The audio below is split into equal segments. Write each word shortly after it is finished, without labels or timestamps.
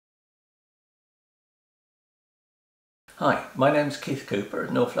Hi, my name's Keith Cooper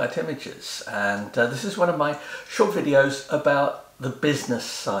at Northlight Images, and this is one of my short videos about the business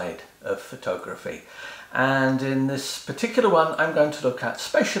side of photography. And in this particular one I'm going to look at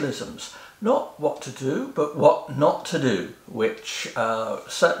specialisms, not what to do but what not to do, which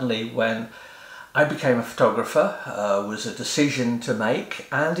certainly when I became a photographer was a decision to make,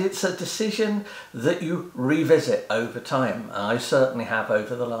 and it's a decision that you revisit over time. I certainly have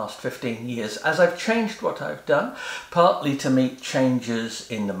over the last 15 years as I've changed what I've done, partly to meet changes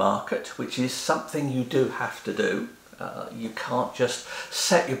in the market, which is something you do have to do. You can't just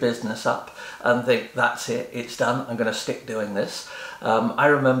set your business up and think that's it, it's done, I'm going to stick doing this. I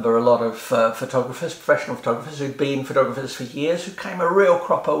remember a lot of photographers, professional photographers who'd been photographers for years, who came a real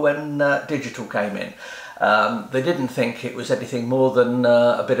cropper when digital came in. They didn't think it was anything more than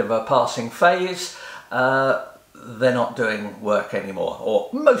a bit of a passing phase. They're not doing work anymore, or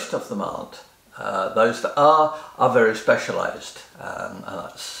most of them aren't. Those that are very specialised, and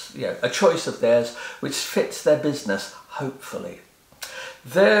that's a choice of theirs which fits their business, hopefully.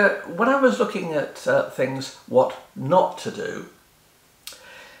 When I was looking at things what not to do,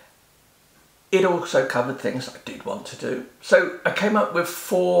 it also covered things I did want to do. So I came up with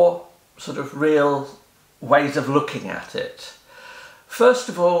 4 sort of real ways of looking at it. First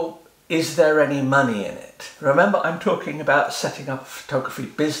of all, is there any money in it? Remember, I'm talking about setting up a photography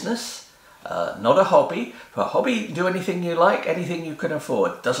business. Not a hobby. For a hobby, do anything you like, anything you can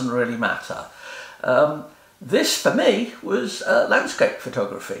afford, doesn't really matter. This, for me, was landscape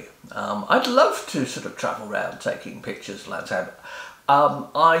photography. I'd love to sort of travel around taking pictures of landscape.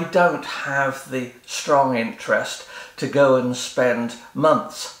 I don't have the strong interest to go and spend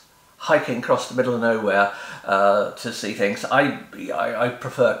months hiking across the middle of nowhere to see things. I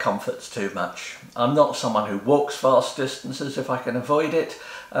prefer comforts too much. I'm not someone who walks vast distances if I can avoid it.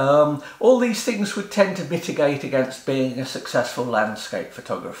 All these things would tend to mitigate against being a successful landscape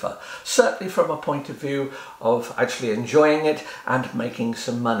photographer, certainly from a point of view of actually enjoying it and making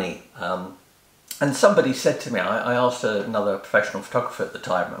some money. And somebody said to me, I asked another professional photographer at the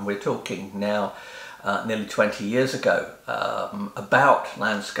time, and we're talking now nearly 20 years ago, about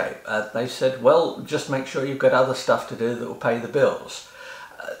landscape. They said, well, just make sure you've got other stuff to do that will pay the bills.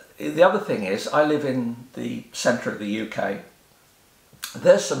 The other thing is, I live in the centre of the UK.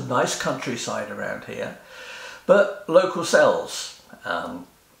 There's some nice countryside around here, but local sells.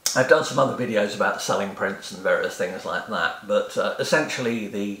 I've done some other videos about selling prints and various things like that, but essentially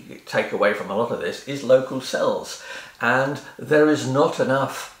the takeaway from a lot of this is local sells, and there is not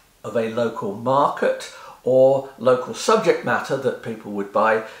enough of a local market or local subject matter that people would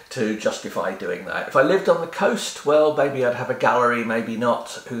buy to justify doing that. If I lived on the coast, well, maybe I'd have a gallery, maybe not,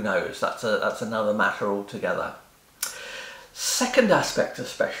 who knows, that's another matter altogether. Second aspect of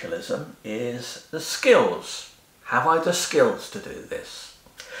specialism is the skills. Have I the skills to do this?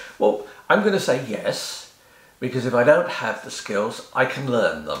 Well, I'm going to say yes, because if I don't have the skills, I can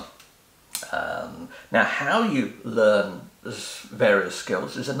learn them. Now, how you learn various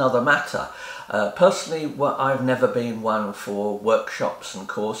skills is another matter. Personally, I've never been one for workshops and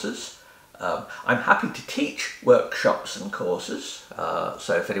courses. I'm happy to teach workshops and courses,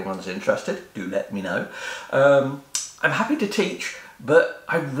 so if anyone's interested, do let me know. I'm happy to teach, but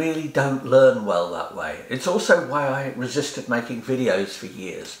I really don't learn well that way. It's also why I resisted making videos for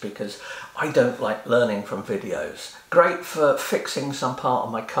years, because I don't like learning from videos. Great for fixing some part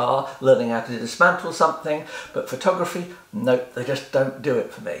of my car, learning how to dismantle something, but photography, nope, they just don't do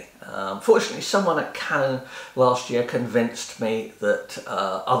it for me. Fortunately, someone at Canon last year convinced me that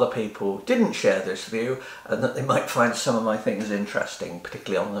other people didn't share this view and that they might find some of my things interesting,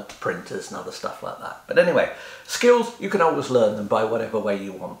 particularly on the printers and other stuff like that. But anyway, skills, you can always learn them by whatever way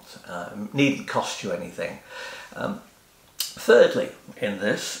you want. Needn't cost you anything. Thirdly, in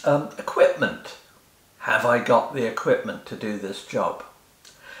this, equipment. Have I got the equipment to do this job?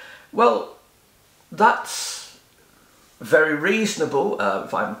 Well, that's very reasonable.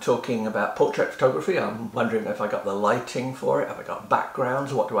 If I'm talking about portrait photography, I'm wondering if I got the lighting for it, have I got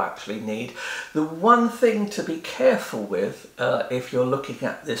backgrounds, what do I actually need? The one thing to be careful with if you're looking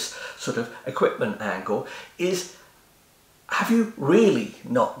at this sort of equipment angle is, have you really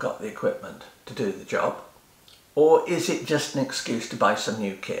not got the equipment to do the job? Or is it just an excuse to buy some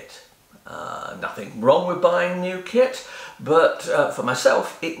new kit? Nothing wrong with buying new kit, but for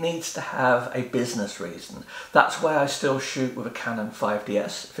myself it needs to have a business reason. That's why I still shoot with a Canon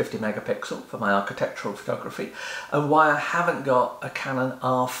 5DS 50 megapixel for my architectural photography, and why I haven't got a Canon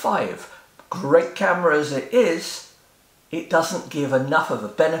R5. Great camera as it is, it doesn't give enough of a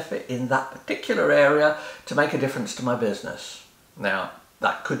benefit in that particular area to make a difference to my business. Now,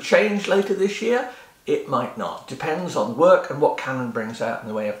 that could change later this year. it might not. Depends on work and what Canon brings out in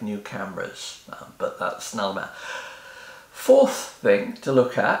the way of new cameras, but that's another matter. Fourth thing to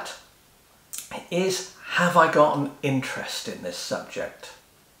look at is, have I got an interest in this subject?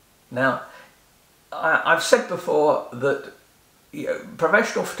 Now, I've said before that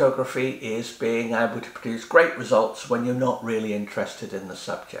professional photography is being able to produce great results when you're not really interested in the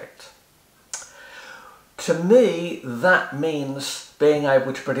subject. To me, that means being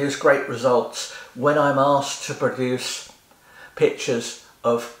able to produce great results when I'm asked to produce pictures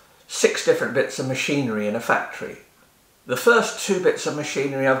of 6 different bits of machinery in a factory. The first 2 bits of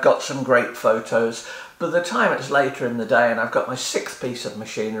machinery, I've got some great photos. By the time it's later in the day and I've got my 6th piece of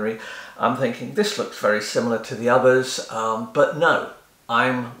machinery, I'm thinking this looks very similar to the others, but no,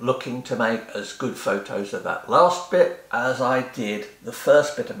 I'm looking to make as good photos of that last bit as I did the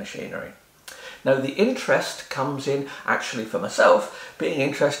first bit of machinery. Now, the interest comes in, actually for myself, being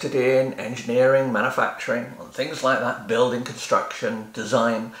interested in engineering, manufacturing, and things like that, building, construction,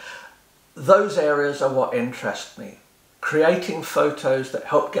 design. Those areas are what interest me. Creating photos that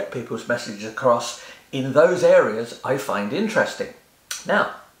help get people's messages across in those areas I find interesting.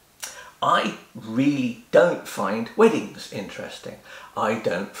 Now, I really don't find weddings interesting. I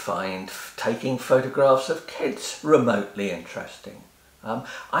don't find taking photographs of kids remotely interesting.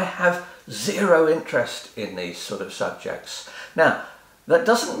 I have zero interest in these sort of subjects. Now, that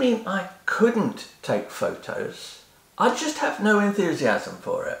doesn't mean I couldn't take photos. I just have no enthusiasm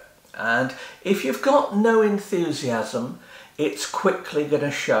for it. And if you've got no enthusiasm, it's quickly going to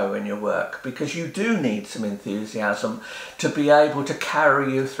show in your work, because you do need some enthusiasm to be able to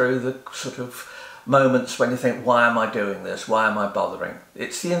carry you through the sort of moments when you think, why am I doing this? Why am I bothering?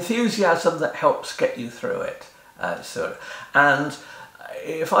 It's the enthusiasm that helps get you through it. And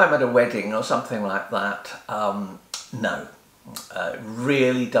if I'm at a wedding or something like that, no, it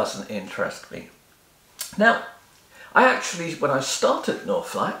really doesn't interest me. Now, I actually, when I started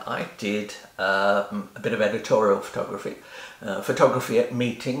Northlight, I did a bit of editorial photography, photography at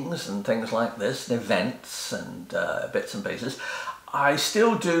meetings and things like this, and events and bits and pieces. I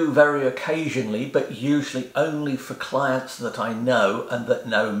still do very occasionally, but usually only for clients that I know and that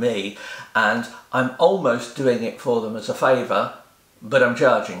know me, and I'm almost doing it for them as a favour, but I'm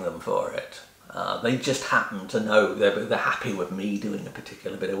charging them for it. They just happen to know, they're happy with me doing a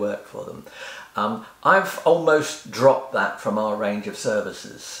particular bit of work for them. I've almost dropped that from our range of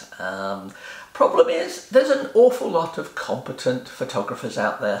services. Problem is, there's an awful lot of competent photographers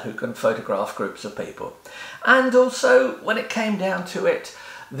out there who can photograph groups of people. And also, when it came down to it,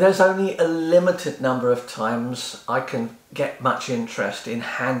 there's only a limited number of times I can get much interest in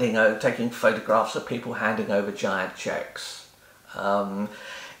taking photographs of people handing over giant cheques.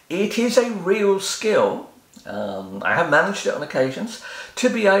 It is a real skill, I have managed it on occasions, to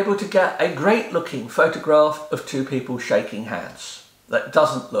be able to get a great looking photograph of 2 people shaking hands that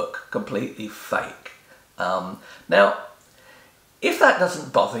doesn't look completely fake. Now, if that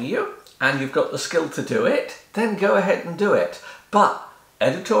doesn't bother you and you've got the skill to do it, then go ahead and do it. But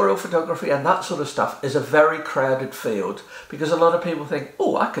editorial photography and that sort of stuff is a very crowded field, because a lot of people think,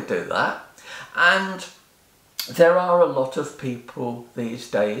 oh, I could do that. And there are a lot of people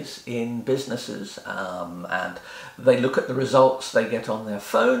these days in businesses, and they look at the results they get on their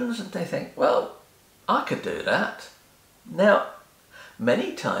phones and they think, well, I could do that. Now,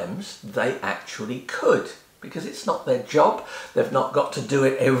 many times they actually could, because it's not their job. They've not got to do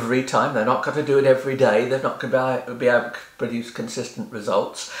it every time. They're not got to do it every day. They're not going to be able to produce consistent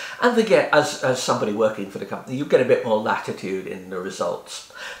results. And they get, as somebody working for the company, you get a bit more latitude in the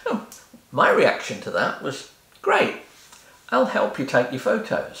results. Now, my reaction to that was, great, I'll help you take your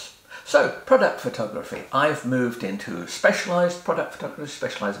photos. So, product photography. I've moved into specialised product photography,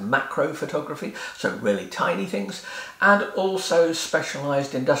 specialised macro photography, so really tiny things, and also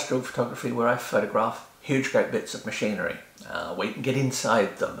specialised industrial photography, where I photograph huge great bits of machinery, where you can get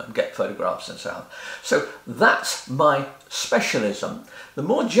inside them and get photographs and so on. So that's my specialism. The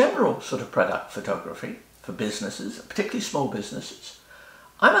more general sort of product photography for businesses, particularly small businesses,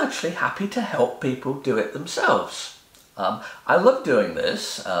 I'm actually happy to help people do it themselves. I love doing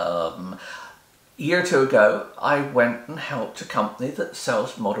this. A year or 2 ago, I went and helped a company that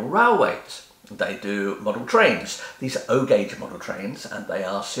sells model railways. They do model trains. These are O-gauge model trains, and they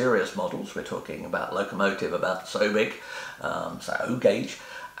are serious models. We're talking about locomotive about so big, so O-gauge,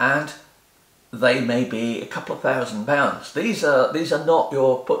 and they may be a couple of £1,000. These are not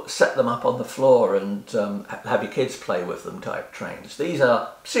your set them up on the floor and have your kids play with them type trains. These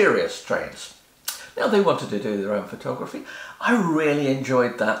are serious trains. Now, they wanted to do their own photography. I really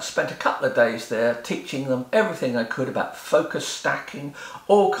enjoyed that. Spent a couple of days there teaching them everything I could about focus stacking,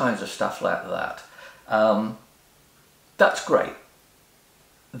 all kinds of stuff like that. That's great.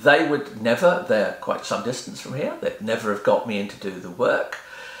 They would never, they're quite some distance from here, they'd never have got me in to do the work.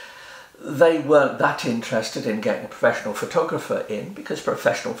 They weren't that interested in getting a professional photographer in because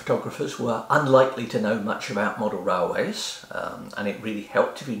professional photographers were unlikely to know much about model railways, and it really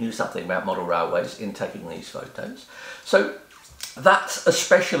helped if you knew something about model railways in taking these photos. So that's a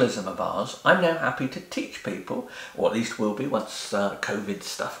specialism of ours. I'm now happy to teach people, or at least will be once COVID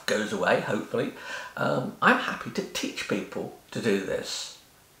stuff goes away, hopefully. I'm happy to teach people to do this.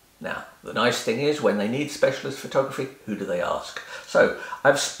 Now, the nice thing is when they need specialist photography, who do they ask? So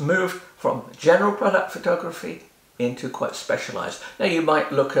I've moved from general product photography into quite specialised. Now you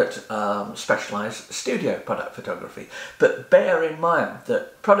might look at specialised studio product photography, but bear in mind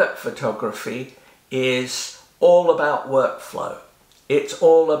that product photography is all about workflow. It's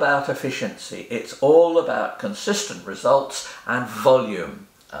all about efficiency. It's all about consistent results and volume.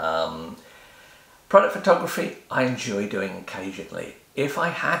 Product photography I enjoy doing occasionally. If I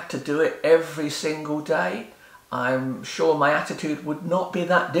had to do it every single day, I'm sure my attitude would not be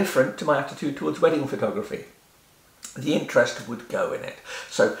that different to my attitude towards wedding photography. The interest would go in it.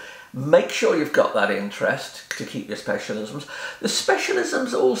 So make sure you've got that interest to keep your specialisms. The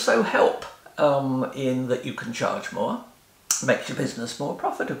specialisms also help in that you can charge more, makes your business more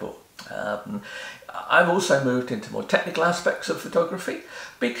profitable. I've also moved into more technical aspects of photography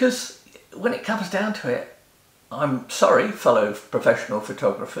because when it comes down to it, I'm sorry, fellow professional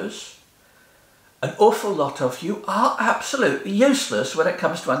photographers, an awful lot of you are absolutely useless when it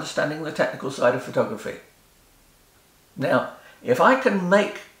comes to understanding the technical side of photography. Now, if I can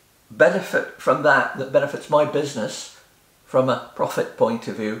make benefit from that benefits my business from a profit point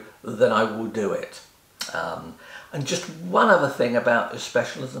of view, then I will do it. And just one other thing about this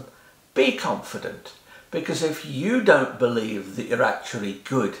specialism, be confident, because if you don't believe that you're actually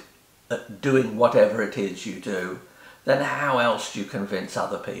good at doing whatever it is you do, then how else do you convince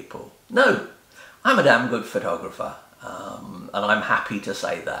other people? No, I'm a damn good photographer, and I'm happy to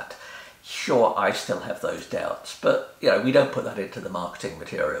say that. Sure, I still have those doubts, but you know, we don't put that into the marketing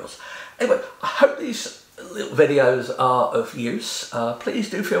materials. Anyway, I hope these little videos are of use. Please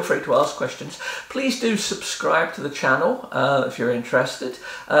do feel free to ask questions. Please do subscribe to the channel if you're interested,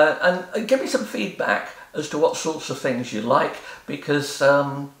 and give me some feedback as to what sorts of things you like, because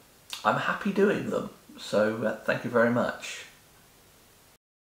I'm happy doing them. So thank you very much.